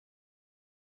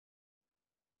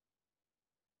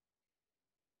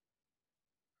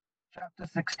Chapter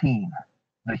 16.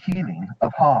 The Healing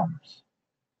of Harms.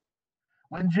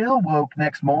 When Jill woke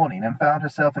next morning and found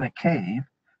herself in a cave,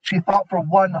 she thought for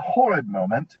one horrid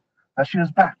moment that she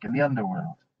was back in the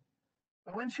underworld.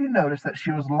 But when she noticed that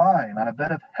she was lying on a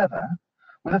bed of heather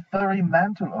with a furry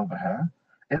mantle over her,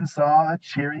 and saw a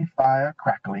cheery fire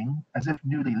crackling as if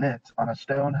newly lit on a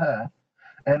stone hearth,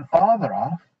 and farther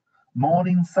off,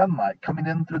 morning sunlight coming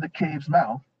in through the cave's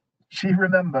mouth, she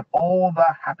remembered all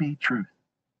the happy truth.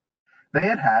 They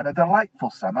had had a delightful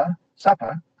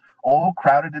supper, all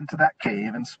crowded into that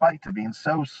cave in spite of being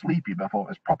so sleepy before it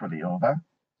was properly over.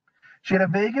 She had a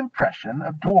vague impression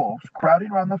of dwarfs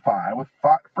crowding round the fire with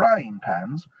frying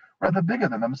pans rather bigger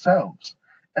than themselves,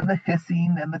 and the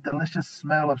hissing and the delicious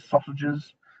smell of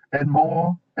sausages, and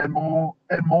more and more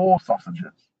and more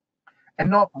sausages. And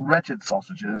not wretched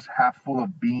sausages half full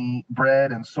of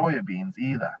bread and soya beans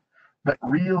either, but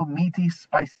real meaty,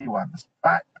 spicy ones,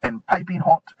 fat and piping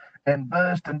hot, and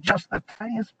burst in just the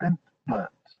tiniest bit burnt.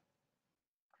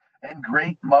 And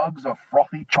great mugs of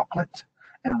frothy chocolate,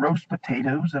 and roast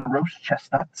potatoes and roast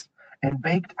chestnuts, and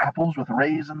baked apples with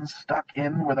raisins stuck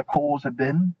in where the coals had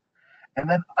been, and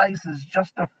then ices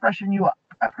just to freshen you up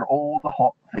after all the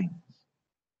hot things.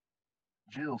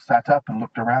 Jill sat up and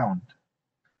looked around.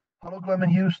 Puddleglum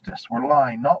and Eustace were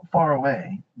lying not far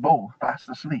away, both fast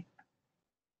asleep.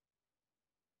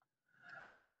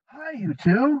 "Hi, you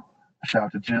two,"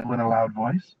 shouted Jill in a loud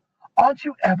voice. "Aren't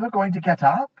you ever going to get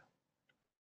up?"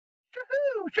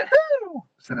 "Choo-hoo, choo-hoo,"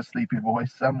 said a sleepy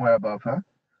voice somewhere above her.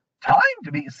 "Time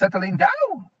to be settling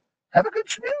down. Have a good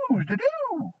snooze to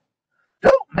do.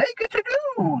 Don't make it to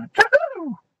do.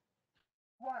 Choo-hoo."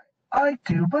 "Why, I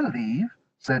do believe,"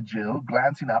 said Jill,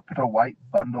 glancing up at a white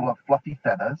bundle of fluffy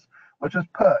feathers which was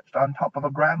perched on top of a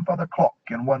grandfather clock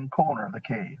in one corner of the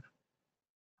cave.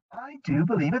 "I do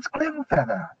believe it's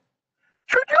Glimfeather."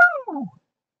 "Choo-choo!"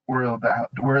 whirred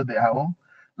the owl,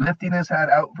 lifting his head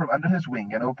out from under his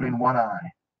wing and opening one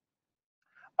eye.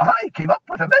 "I came up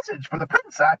with a message for the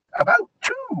prince at about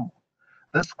 2.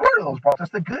 The squirrels brought us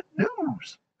the good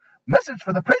news. Message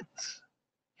for the prince.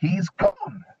 He's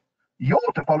gone.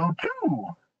 You're to follow too.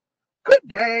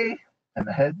 Good day." And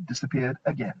the head disappeared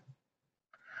again.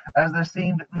 As there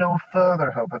seemed no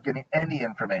further hope of getting any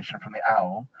information from the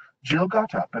owl, Jill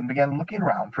got up and began looking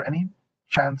round for any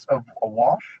chance of a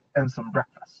wash and some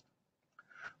breakfast.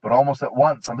 But almost at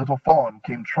once a little fawn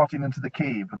came trotting into the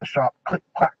cave with a sharp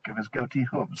click-clack of his goatee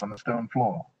hooves on the stone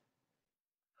floor.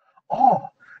 "Oh,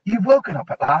 you've woken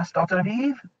up at last, daughter of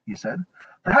Eve," he said.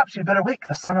 "Perhaps you'd better wake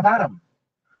the son of Adam.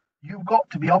 You've got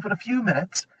to be off in a few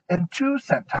minutes, and 2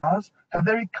 centaurs have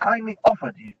very kindly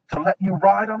offered you to let you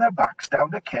ride on their backs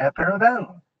down to Cair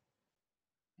Paravel."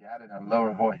 He added in a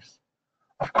lower voice,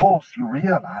 "Of course you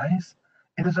realize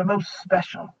it is a most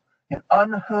special and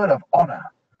unheard of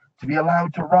honor to be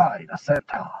allowed to ride a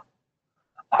centaur.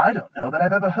 I don't know that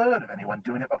I've ever heard of anyone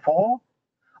doing it before.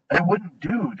 It wouldn't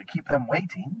do to keep them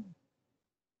waiting."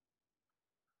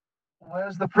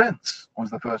 "Where's the prince?" was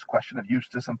the first question of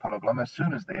Eustace and Puddleglum as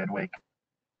soon as they had waked.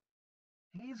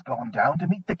 "He's gone down to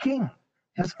meet the king,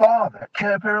 his father, at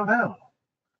Cair Paravel,"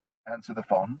 answered the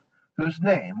fawn, whose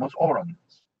name was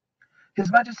Orans.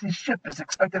 "His Majesty's ship is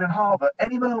expected in harbor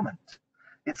any moment.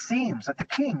 It seems that the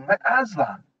king met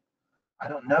Aslan. I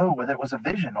don't know whether it was a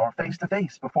vision or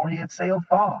face-to-face before he had sailed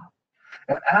far,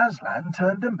 and Aslan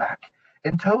turned him back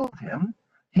and told him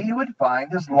he would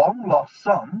find his long-lost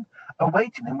son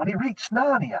awaiting him when he reached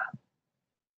Narnia."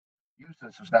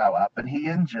 Eustace was now up, and he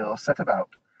and Jill set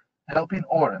about helping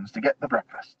Orans to get the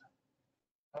breakfast.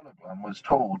 Puddleglum was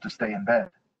told to stay in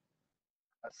bed.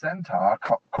 A centaur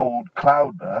called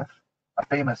Cloudbirth, a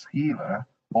famous healer,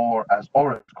 or as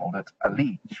Orans called it, a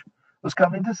leech, was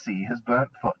coming to see his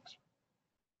burnt foot.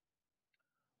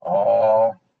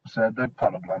 "Oh," said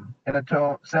Puddleglum in a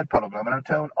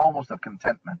tone almost of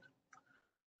contentment.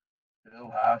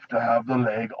 "He'll have to have the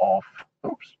leg off."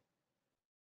 Oops.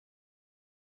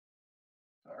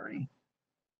 Sorry.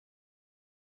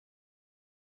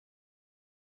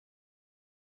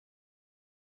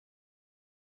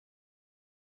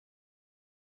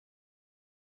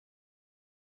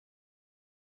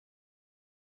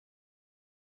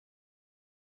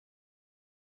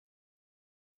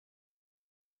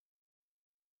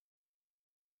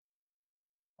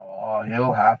 "Oh,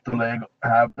 he'll have to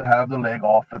have the leg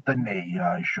off at the knee,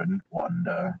 I shouldn't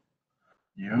wonder.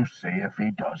 You see if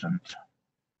he doesn't."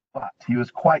 But he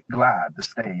was quite glad to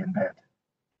stay in bed.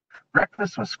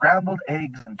 Breakfast was scrambled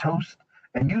eggs and toast,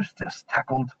 and Eustace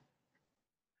tackled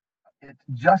it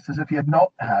just as if he had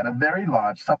not had a very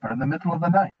large supper in the middle of the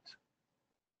night.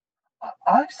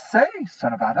 "I say,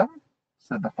 son of Adam,"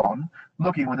 said the fawn,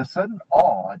 looking with a sudden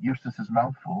awe at Eustace's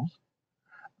mouthfuls.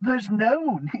 "There's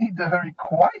no need to hurry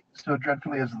quite so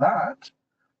dreadfully as that.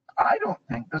 I don't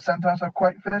think the centaurs have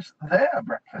quite finished their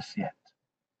breakfast yet."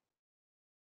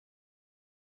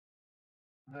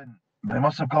 "Then they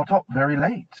must have got up very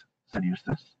late," said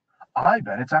Eustace. "I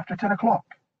bet it's after 10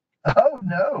 o'clock." "Oh,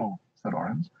 no," said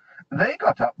Orange. "They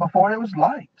got up before it was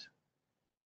light."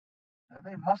 "Then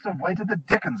they must have waited the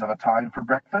dickens of a time for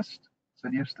breakfast,"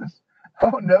 said Eustace.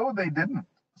 "Oh, no, they didn't,"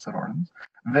 said Orange.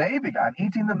 "They began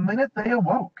eating the minute they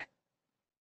awoke."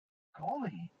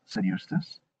 "Golly," said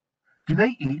Eustace. "Do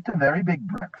they eat a very big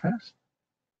breakfast?"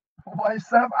 "Why,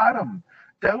 Sam Adam,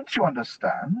 don't you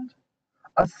understand?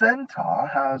 A centaur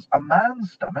has a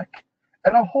man's stomach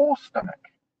and a horse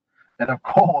stomach, and of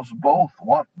course both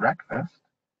want breakfast.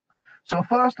 So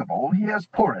first of all he has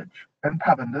porridge, and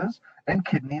provenders, and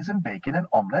kidneys, and bacon, and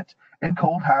omelette, and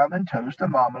cold ham, and toast,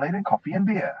 and marmalade, and coffee, and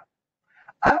beer.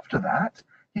 After that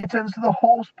he attends to the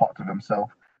horse part of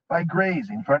himself by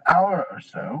grazing for an hour or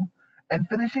so, and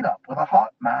finishing up with a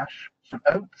hot mash, some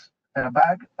oats, and a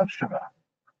bag of sugar.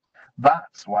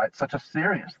 That's why it's such a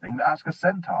serious thing to ask a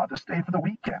centaur to stay for the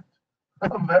weekend.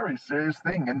 A very serious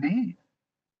thing indeed."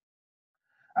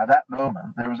 At that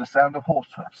moment there was a sound of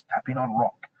horse hoofs tapping on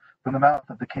rock from the mouth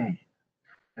of the cave,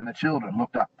 and the children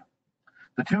looked up.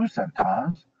 The two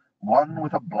centaurs, one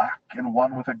with a black and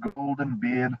one with a golden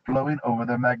beard flowing over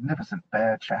their magnificent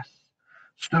bare chests,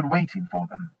 stood waiting for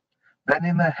them,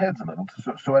 bending their heads a little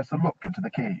so as to look into the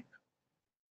cave.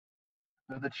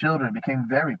 So the children became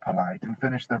very polite and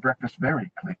finished their breakfast very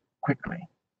quickly.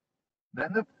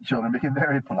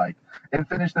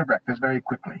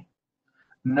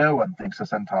 No one thinks a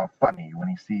centaur funny when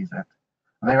he sees it.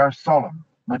 They are solemn,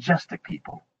 majestic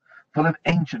people, full of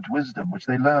ancient wisdom which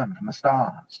they learn from the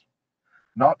stars,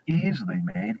 not easily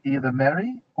made either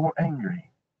merry or angry.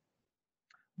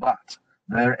 But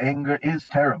their anger is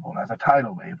terrible as a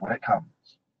tidal wave when it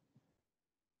comes.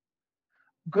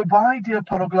 "Goodbye, dear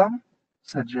Puddleglum,"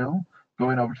 said Jill,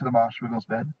 going over to the Marshwiggle's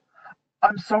bed.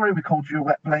 "I'm sorry we called you a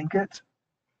wet blanket."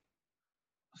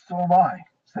 "So am I,"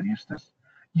 said Eustace.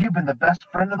 "You've been the best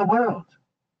friend in the world."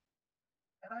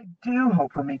 "And I do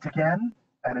hope we'll meet again,"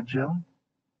 added Jill.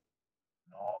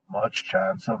 "Not much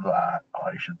chance of that,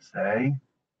 I should say,"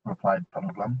 replied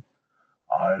Puddleglum.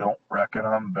 "I don't reckon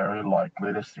I'm very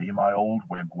likely to see my old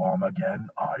wigwam again,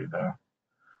 either.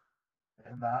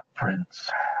 And that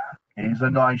prince, he's a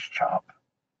nice chap,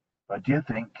 but do you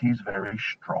think he's very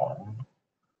strong?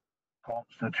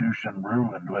 Constitution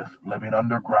ruined with living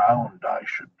underground, I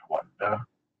should wonder.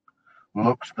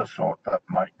 Looks the sort that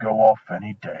might go off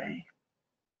any day."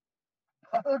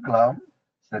 "Puddleglum,"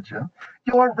 said Jill,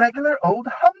 "you're a regular old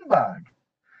humbug.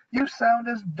 You sound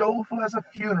as doleful as a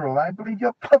funeral. I believe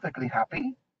you're perfectly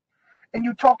happy. And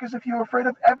you talk as if you were afraid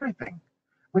of everything,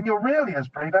 when you're really as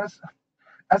brave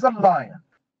as a lion."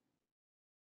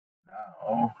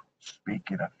 "Now,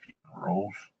 speaking of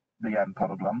funerals," began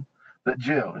Puddleglum, but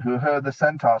Jill, who heard the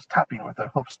centaurs tapping with their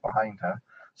hoofs behind her,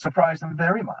 surprised him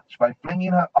very much by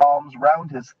flinging her arms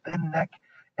round his thin neck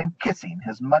and kissing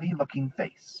his muddy-looking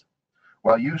face,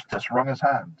 while Eustace wrung his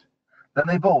hand. Then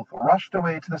they both rushed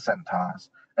away to the centaurs,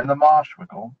 and the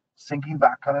Marshwiggle, sinking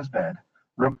back on his bed,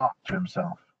 remarked to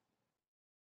himself,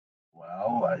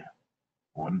 "Well, I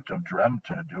wouldn't have dreamt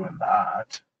of doing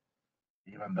that,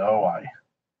 even though I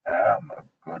am a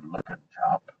good-looking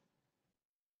chap."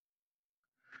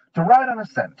 To ride on a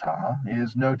centaur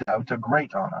is no doubt a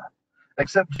great honor.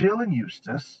 Except Jill and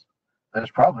Eustace,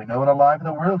 there's probably no one alive in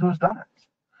the world who has done it.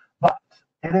 But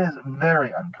it is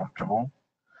very uncomfortable,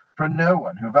 for no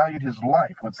one who valued his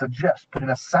life would suggest putting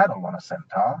a saddle on a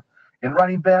centaur, and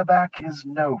riding bareback is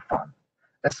no fun,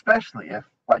 especially if,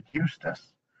 like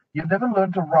Eustace, you've never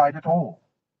learned to ride at all.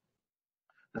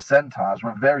 The centaurs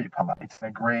were very polite in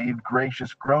a grave,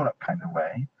 gracious, grown-up kind of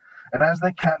way, and as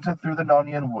they cantered through the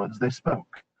Nonian woods they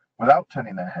spoke, without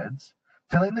turning their heads,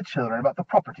 telling the children about the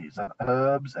properties of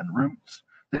herbs and roots,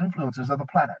 the influences of the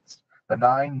planets, the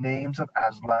 9 names of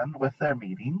Aslan with their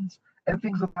meanings, and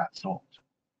things of that sort.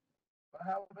 But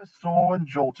however sore and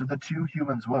jolted the two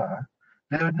humans were,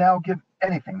 they would now give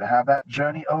anything to have that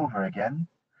journey over again,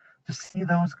 to see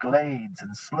those glades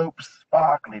and slopes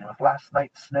sparkling with last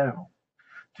night's snow,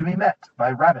 to be met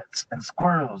by rabbits and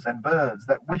squirrels and birds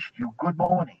that wished you good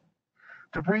morning,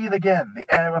 to breathe again the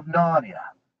air of Narnia,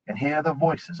 and hear the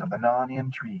voices of the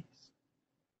Narnian trees.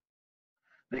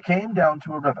 They came down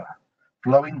to a river,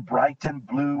 flowing bright and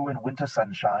blue in winter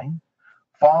sunshine,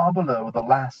 far below the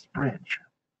last bridge,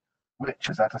 which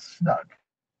is at a snug,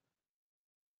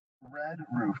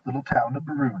 red-roofed little town of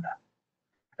Baruna,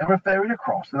 and were ferried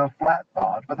across in a flat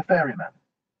barge by the ferryman.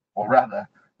 or rather,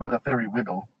 with a fairy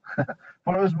wiggle,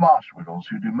 for it was marsh wiggles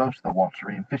who do most of the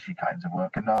watery and fishy kinds of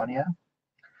work in Narnia.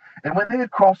 And when they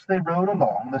had crossed, they rode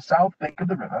along the south bank of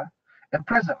the river, and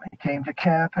presently came to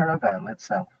Cair Paravel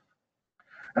itself.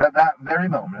 And at that very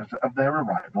moment of their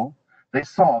arrival, they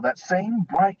saw that same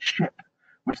bright ship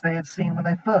which they had seen when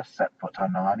they first set foot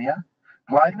on Narnia,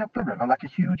 gliding up the river like a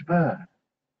huge bird.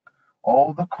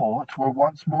 All the court were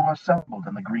once more assembled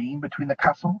in the green between the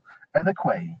castle and the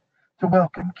quay to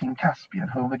welcome King Caspian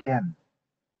home again.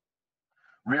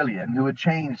 Rilian, who had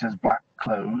changed his black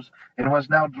clothes and was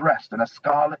now dressed in a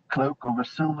scarlet cloak over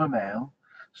silver mail,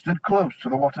 stood close to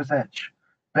the water's edge,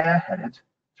 bareheaded,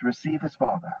 to receive his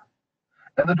father,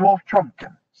 and the dwarf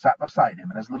Trumpkin sat beside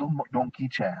him in his little donkey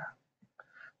chair.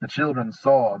 The children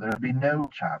saw there would be no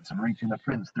chance of reaching the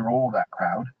prince through all that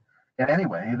crowd, and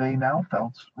anyway they now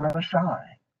felt rather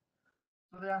shy.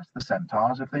 So they asked the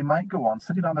centaurs if they might go on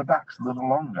sitting on their backs a little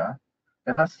longer,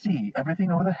 and thus see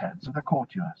everything over the heads of the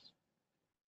courtiers.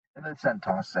 And the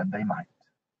centaurs said they might.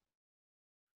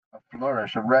 A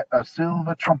flourish of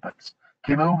silver trumpets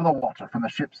came over the water from the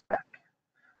ship's deck.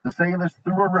 The sailors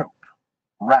threw a rope.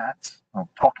 Rats,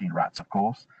 talking rats of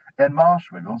course, and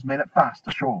marsh wiggles made it fast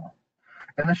ashore,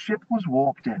 and the ship was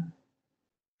warped in.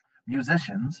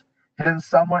 Musicians, hidden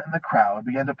somewhere in the crowd,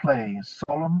 began to play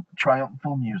solemn,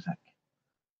 triumphal music.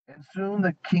 And soon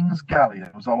the king's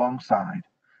galleon was alongside,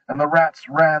 and the rats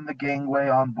ran the gangway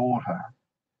on board her.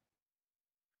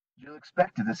 Jill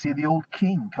expected to see the old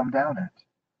king come down it,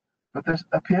 but there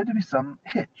appeared to be some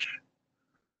hitch.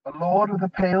 A lord with a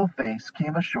pale face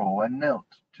came ashore and knelt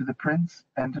to the prince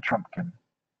and to Trumpkin.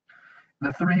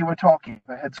 The three were talking,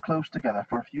 their heads close together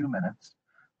for a few minutes,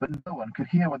 but no one could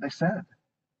hear what they said.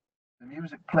 The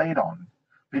music played on,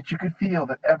 but you could feel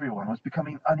that everyone was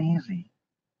becoming uneasy.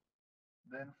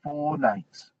 Then 4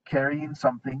 knights, carrying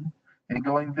something and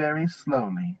going very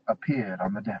slowly, appeared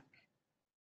on the deck.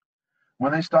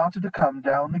 When they started to come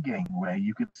down the gangway,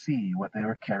 you could see what they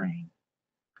were carrying.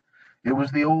 It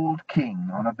was the old king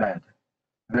on a bed,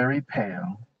 very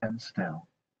pale and still.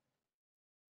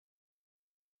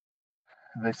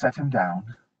 They set him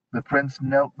down. The prince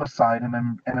knelt beside him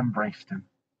and embraced him.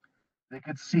 They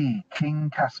could see King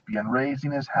Caspian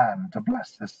raising his hand to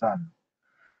bless his son,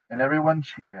 and everyone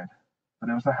cheered, but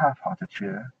it was a half-hearted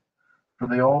cheer, for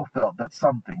they all felt that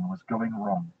something was going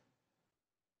wrong.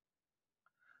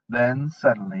 Then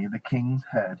suddenly the king's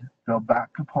head fell back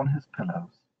upon his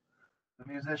pillows.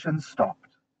 The musicians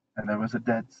stopped, and there was a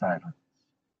dead silence.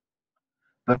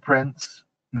 The prince,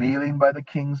 kneeling by the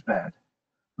king's bed,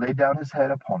 laid down his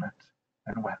head upon it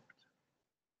and wept.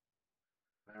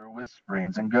 There were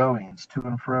whisperings and goings to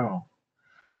and fro.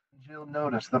 Jill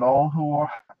noticed that all who wore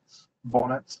hats,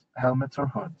 bonnets, helmets, or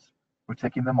hoods were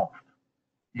taking them off,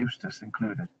 Eustace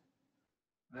included.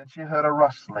 Then she heard a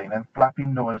rustling and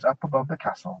flapping noise up above the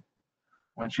castle.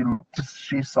 When she looked,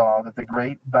 she saw that the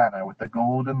great banner with the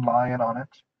golden lion on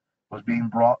it was being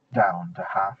brought down to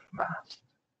half-mast.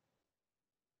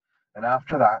 And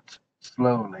after that,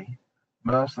 slowly,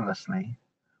 mercilessly,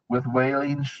 with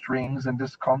wailing strings and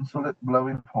disconsolate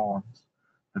blowing horns,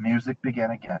 the music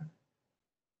began again.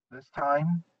 This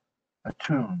time, a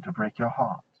tune to break your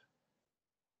heart.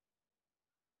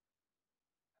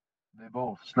 They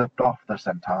both slipped off their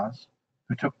centaurs,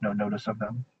 who took no notice of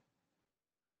them.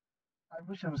 "I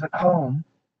wish I was at home,"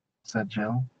 said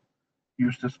Jill.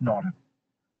 Eustace nodded,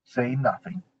 saying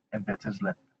nothing, and bit his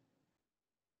lip.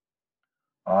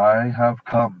 "I have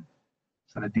come,"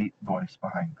 said a deep voice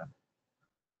behind them.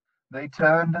 They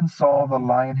turned and saw the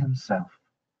lion himself,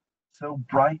 so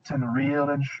bright and real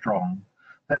and strong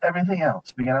that everything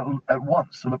else began at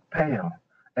once to look pale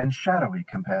and shadowy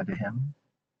compared to him.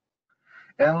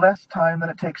 In less time than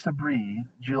it takes to breathe,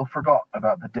 Jill forgot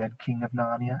about the dead king of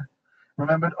Narnia,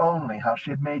 remembered only how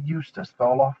she had made Eustace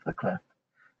fall off the cliff,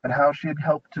 and how she had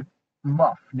helped to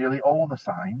muff nearly all the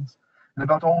signs, and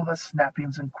about all the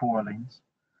snappings and quarrelings,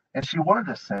 and she wanted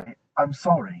to say, "I'm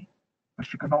sorry," but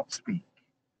she could not speak.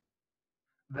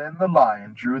 Then the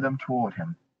lion drew them toward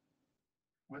him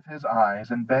with his eyes,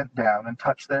 and bent down and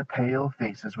touched their pale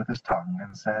faces with his tongue,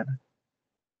 and said,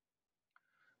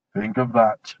 "Think of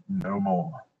that no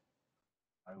more.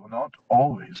 I will not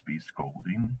always be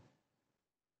scolding.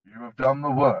 You have done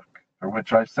the work for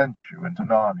which I sent you into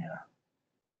Narnia."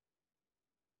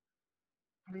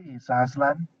 "Please,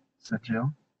 Aslan," said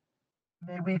Jill,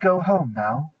 "may we go home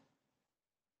now?"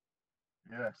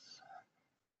 "Yes,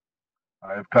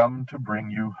 I have come to bring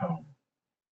you home,"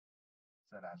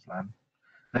 said Aslan.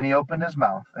 Then he opened his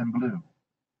mouth and blew.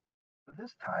 But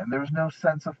this time there was no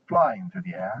sense of flying through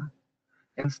the air.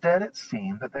 Instead, it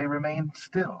seemed that they remained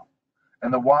still,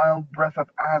 and the wild breath of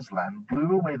Aslan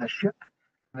blew away the ship,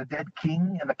 and the dead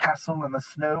king, and the castle, and the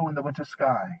snow, and the winter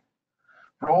sky.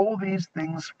 For all these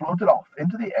things floated off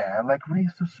into the air like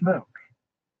wreaths of smoke.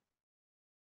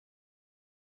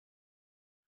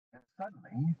 And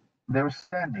suddenly they were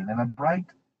standing in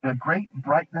a great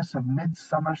brightness of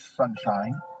midsummer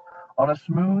sunshine, on a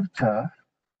smooth turf,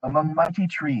 among mighty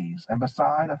trees, and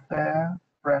beside a fair,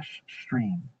 fresh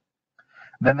stream.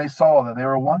 Then they saw that they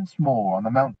were once more on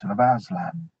the mountain of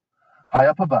Aslan, high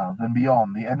up above and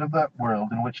beyond the end of that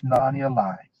world in which Narnia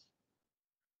lies.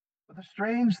 But the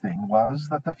strange thing was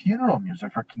that the funeral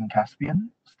music for King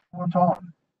Caspian still went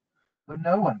on, though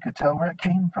no one could tell where it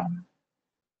came from.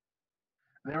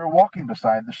 They were walking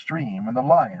beside the stream, and the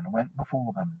lion went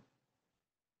before them.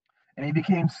 And he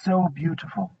became so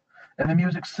beautiful, and the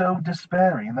music so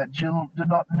despairing, that Jill did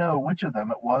not know which of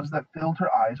them it was that filled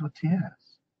her eyes with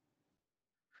tears.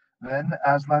 Then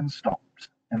Aslan stopped,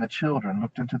 and the children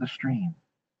looked into the stream.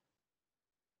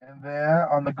 And there,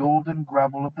 on the golden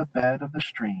gravel of the bed of the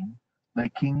stream, lay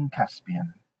King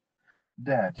Caspian,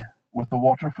 dead, with the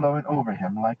water flowing over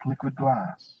him like liquid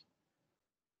glass.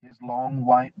 His long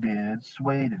white beard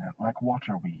swayed in it like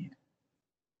water-weed,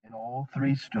 and all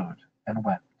three stood and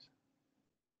wept.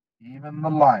 Even the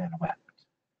lion wept,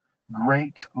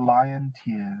 great lion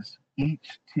tears,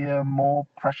 each tear more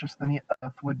precious than the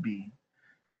earth would be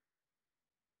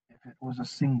if it was a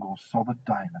single solid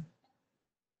diamond.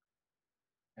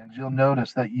 And Jill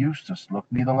noticed that Eustace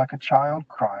looked neither like a child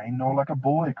crying nor like a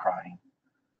boy crying,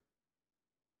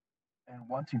 and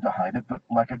wanting to hide it, but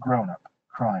like a grown-up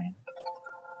crying.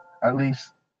 At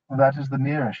least, that is the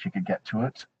nearest she could get to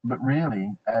it, but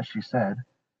really, as she said,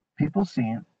 people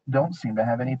don't seem to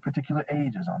have any particular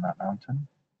ages on that mountain.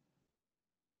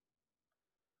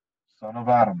 Son of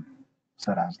Adam,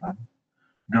 said Aslan,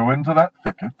 go into that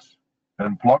thicket,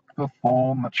 and pluck the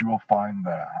thorn that you will find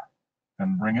there,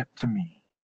 and bring it to me.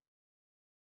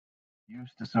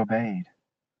 Eustace obeyed.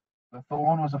 The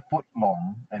thorn was a foot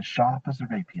long, and sharp as a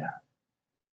rapier.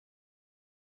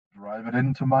 Drive it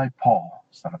into my paw,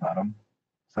 son of Adam,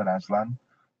 said Aslan,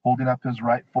 holding up his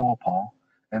right forepaw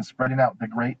and spreading out the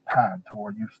great pad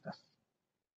toward Eustace.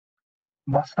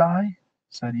 Must I?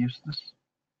 Said Eustace.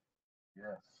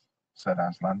 Yes, said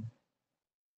Aslan.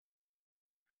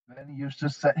 Then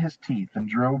Eustace set his teeth and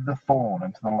drove the thorn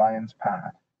into the lion's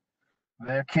pad.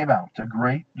 There came out a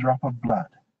great drop of blood,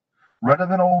 redder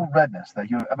than all redness that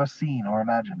you have ever seen or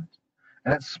imagined,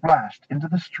 and it splashed into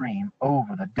the stream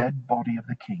over the dead body of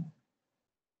the king.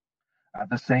 At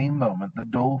the same moment the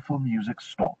doleful music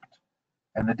stopped,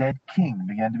 and the dead king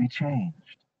began to be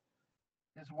changed.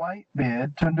 His white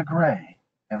beard turned to gray,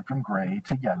 and from gray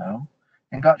to yellow,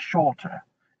 and got shorter,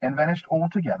 and vanished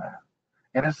altogether,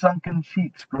 and his sunken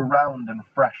cheeks grew round and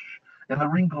fresh, and the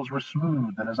wrinkles were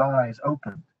smooth, and his eyes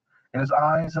opened, and his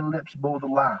eyes and lips both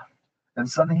laughed, and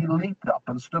suddenly he leaped up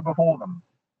and stood before them,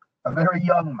 a very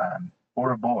young man,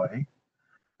 or a boy,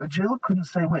 but Jill couldn't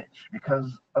say which,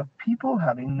 because of people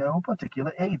having no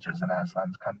particular ages in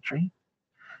Aslan's country.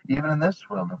 Even in this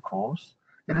world, of course,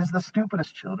 it is the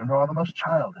stupidest children who are the most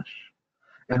childish,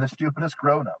 and the stupidest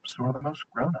grown-ups who are the most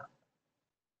grown-up.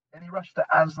 And he rushed to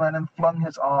Aslan and flung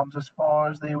his arms as far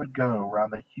as they would go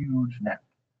round the huge neck.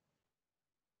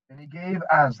 And he gave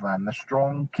Aslan the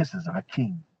strong kisses of a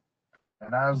king,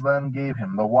 and Aslan gave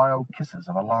him the wild kisses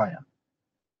of a lion.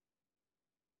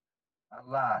 At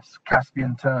last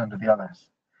Caspian turned to the others.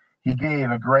 He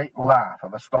gave a great laugh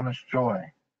of astonished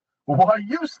joy. Why,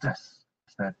 Eustace,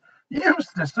 he said.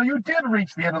 Eustace, so you did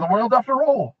reach the end of the world after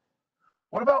all.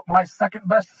 What about my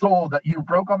second-best sword that you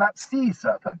broke on that sea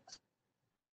serpent?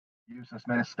 Eustace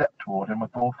made a step toward him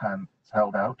with both hands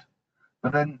held out,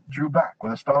 but then drew back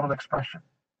with a startled expression.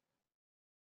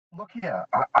 Look here,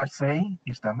 I say,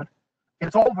 he stammered.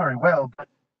 It's all very well, but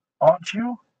aren't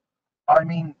you? I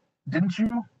mean, didn't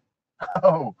you?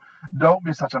 Oh, don't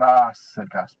be such an ass,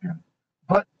 said Caspian.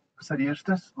 But, said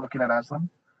Eustace, looking at Aslan,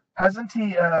 hasn't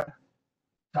he,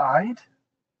 died?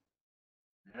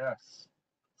 Yes,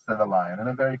 said the lion in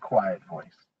a very quiet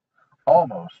voice,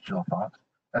 almost, Jill thought,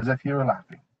 as if he were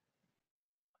laughing.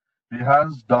 He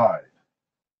has died.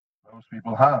 Most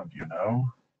people have, you know.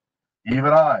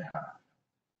 Even I have.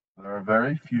 There are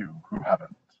very few who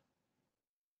haven't.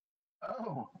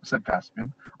 Oh, said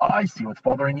Caspian, I see what's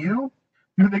bothering you.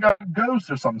 You think I'm a ghost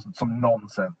or some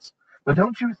nonsense. But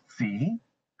don't you see?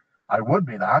 I would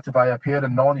be that if I appeared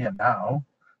in Narnia now,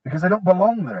 because I don't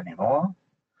belong there anymore.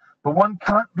 But one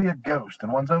can't be a ghost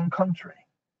in one's own country.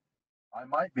 I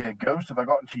might be a ghost if I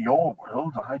got into your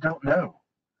world, I don't know.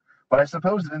 But I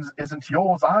suppose it isn't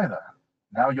yours either,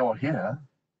 now you're here.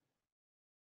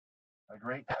 A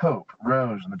great hope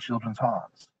rose in the children's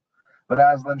hearts, but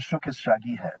Aslan shook his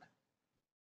shaggy head.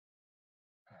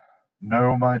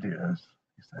 "No, my dears,"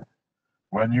 he said.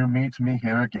 "When you meet me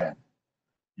here again,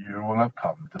 you will have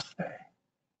come to stay.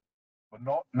 But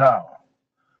not now.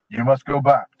 You must go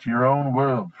back to your own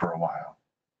world for a while."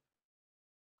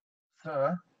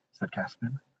 "Sir," said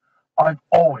Caspian, "I've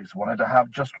always wanted to have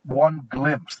just one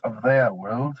glimpse of their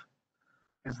world.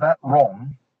 Is that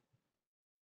wrong?"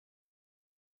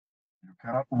 "You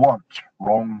cannot want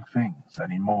wrong things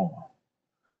any more,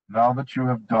 now that you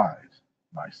have died,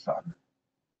 my son,"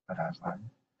 said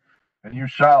Aslan, "and you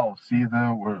shall see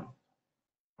their world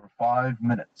for 5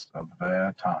 minutes of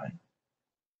their time.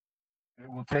 It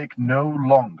will take no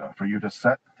longer for you to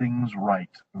set things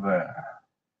right there."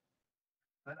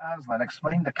 Then Aslan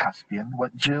explained to Caspian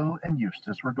what Jill and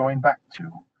Eustace were going back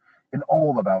to, and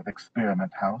all about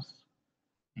Experiment House.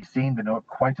 He seemed to know it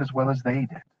quite as well as they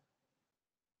did.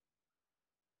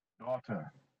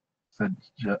 "Daughter," said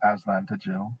Aslan to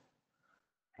Jill,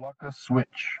 "pluck a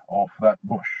switch off that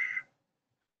bush."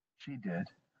 She did,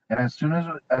 and as soon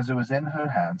as it was in her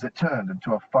hands, it turned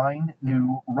into a fine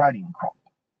new riding crop.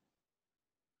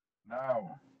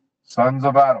 "Now, sons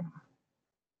of Adam,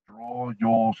 draw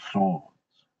your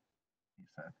swords," he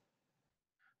said.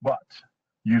 "But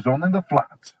use only the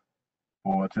flat,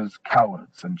 for it is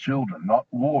cowards and children, not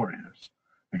warriors,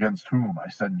 against whom I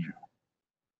send you."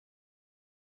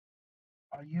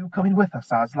 "Are you coming with us,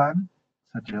 Aslan?"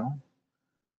 said Jill.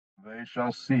 "They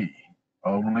shall see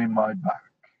only my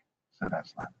back," said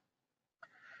Aslan.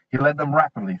 He led them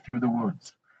rapidly through the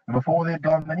woods, and before they had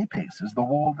gone many paces, the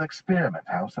wall of the Experiment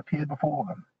House appeared before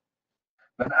them.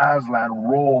 Then Aslan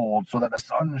roared so that the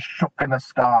sun shook in the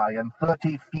sky, and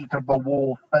 30 feet of the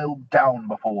wall fell down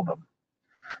before them.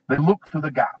 They looked through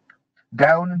the gap,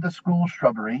 down into the school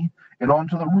shrubbery, and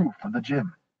onto the roof of the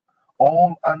gym,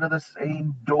 all under the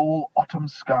same dull autumn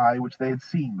sky which they had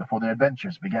seen before their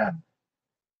adventures began.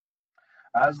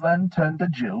 Aslan turned to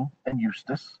Jill and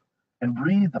Eustace, and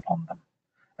breathed upon them,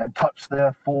 and touched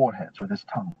their foreheads with his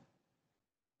tongue.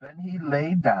 Then he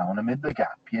lay down amid the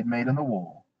gap he had made in the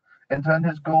wall, and turned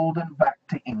his golden back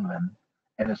to England,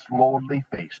 and his lordly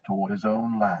face toward his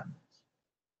own lands.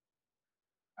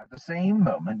 At the same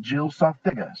moment Jill saw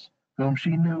figures, whom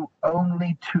she knew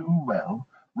only too well,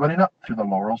 running up through the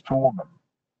laurels toward them.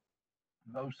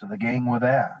 Most of the gang were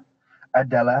there: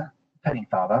 Adela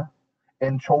Pennyfather,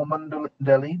 and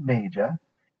Cholmondeley Major,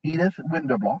 Edith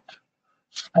Winterblot,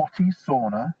 Spotty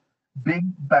Sauna, Big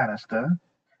Bannister,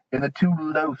 and the 2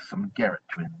 loathsome Garrett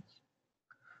twins.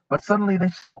 But suddenly they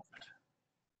stopped.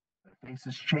 Their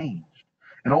faces changed,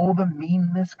 and all the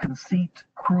meanness, conceit,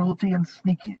 cruelty, and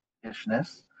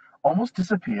sneakishness almost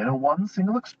disappeared in one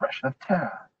single expression of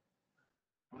terror.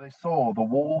 For they saw the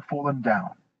wall fallen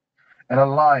down, and a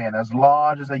lion as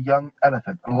large as a young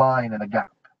elephant lying in a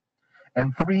gap,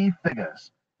 and 3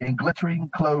 figures in glittering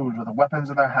clothes with weapons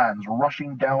in their hands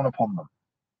rushing down upon them.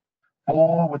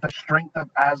 For, with the strength of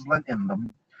Aslan in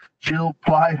them, Jill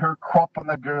plied her crop on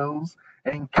the girls,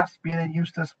 and Caspian and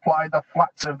Eustace plied the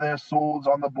flats of their swords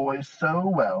on the boys so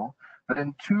well that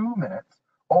in 2 minutes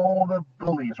all the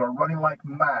bullies were running like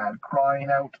mad,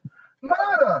 crying out,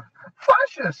 "Murder!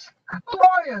 Fascists!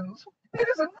 Lions! It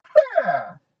isn't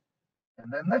fair!"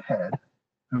 And then the head,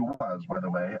 who was, by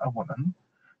the way, a woman,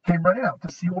 came running out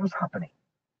to see what was happening.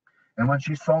 And when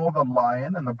she saw the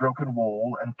lion and the broken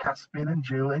wall, and Caspian and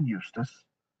Jill and Eustace,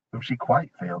 whom she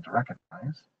quite failed to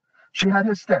recognize, she had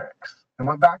hysterics, and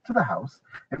went back to the house,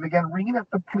 and began ringing up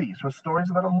the police with stories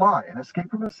about a lion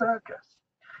escaped from a circus,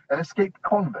 and escaped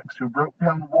convicts who broke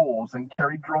down walls and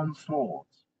carried drawn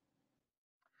swords.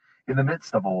 In the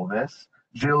midst of all this,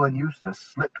 Jill and Eustace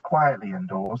slipped quietly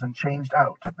indoors and changed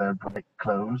out of their bright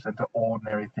clothes into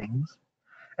ordinary things,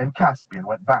 and Caspian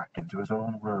went back into his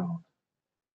own world.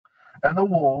 And the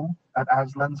wall, at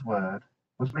Aslan's word,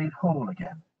 was made whole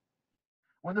again.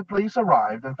 When the police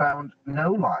arrived and found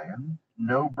no lion,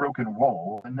 no broken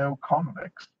wall, and no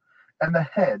convicts, and the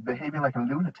head behaving like a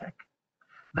lunatic,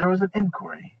 there was an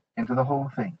inquiry into the whole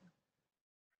thing.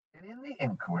 And in the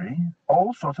inquiry,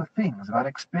 all sorts of things about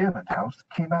Experiment House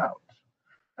came out,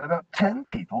 and about 10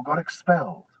 people got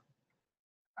expelled.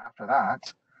 After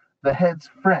that, the head's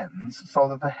friends saw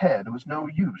that the head was no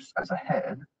use as a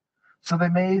head, so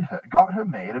they got her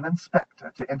made an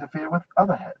inspector to interfere with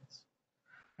other heads.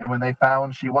 And when they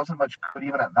found she wasn't much good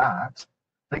even at that,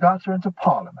 they got her into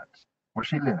Parliament, where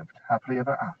she lived happily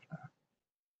ever after.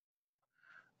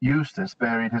 Eustace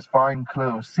buried his fine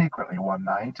clothes secretly one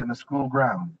night in the school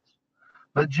grounds,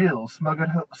 but Jill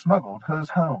smuggled hers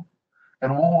home,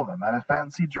 and wore them at a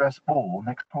fancy dress ball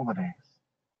next holidays.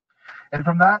 And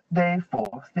from that day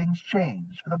forth things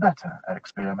changed for the better at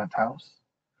Experiment House,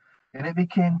 and it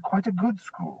became quite a good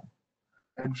school,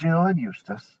 and Jill and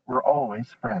Eustace were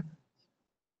always friends.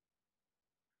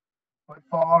 But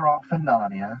far off in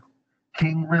Narnia,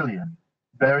 King Rilian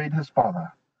buried his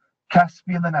father,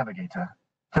 Caspian the Navigator,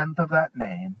 10th of that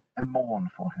name, and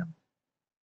mourned for him.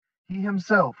 He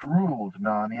himself ruled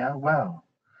Narnia well,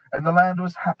 and the land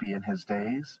was happy in his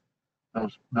days,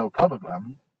 though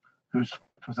Puddleglum, whose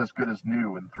foot was as good as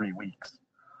new in 3 weeks,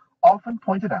 often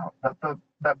pointed out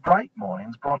that bright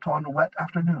mornings brought on wet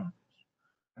afternoons,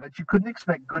 and that you couldn't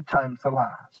expect good times to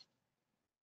last.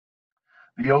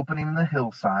 The opening in the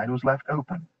hillside was left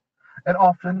open, and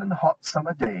often in hot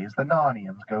summer days the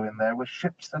Narnians go in there with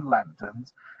ships and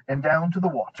lanterns, and down to the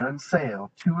water and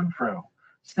sail to and fro,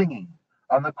 singing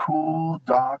on the cool,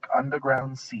 dark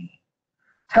underground sea,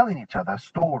 telling each other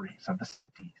stories of the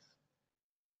cities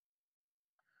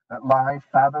that lie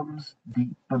fathoms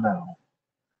deep below.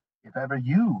 If ever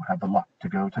you have the luck to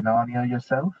go to Narnia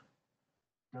yourself,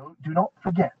 do not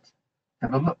forget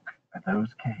to look at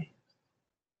those caves.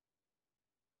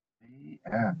 The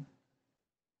end.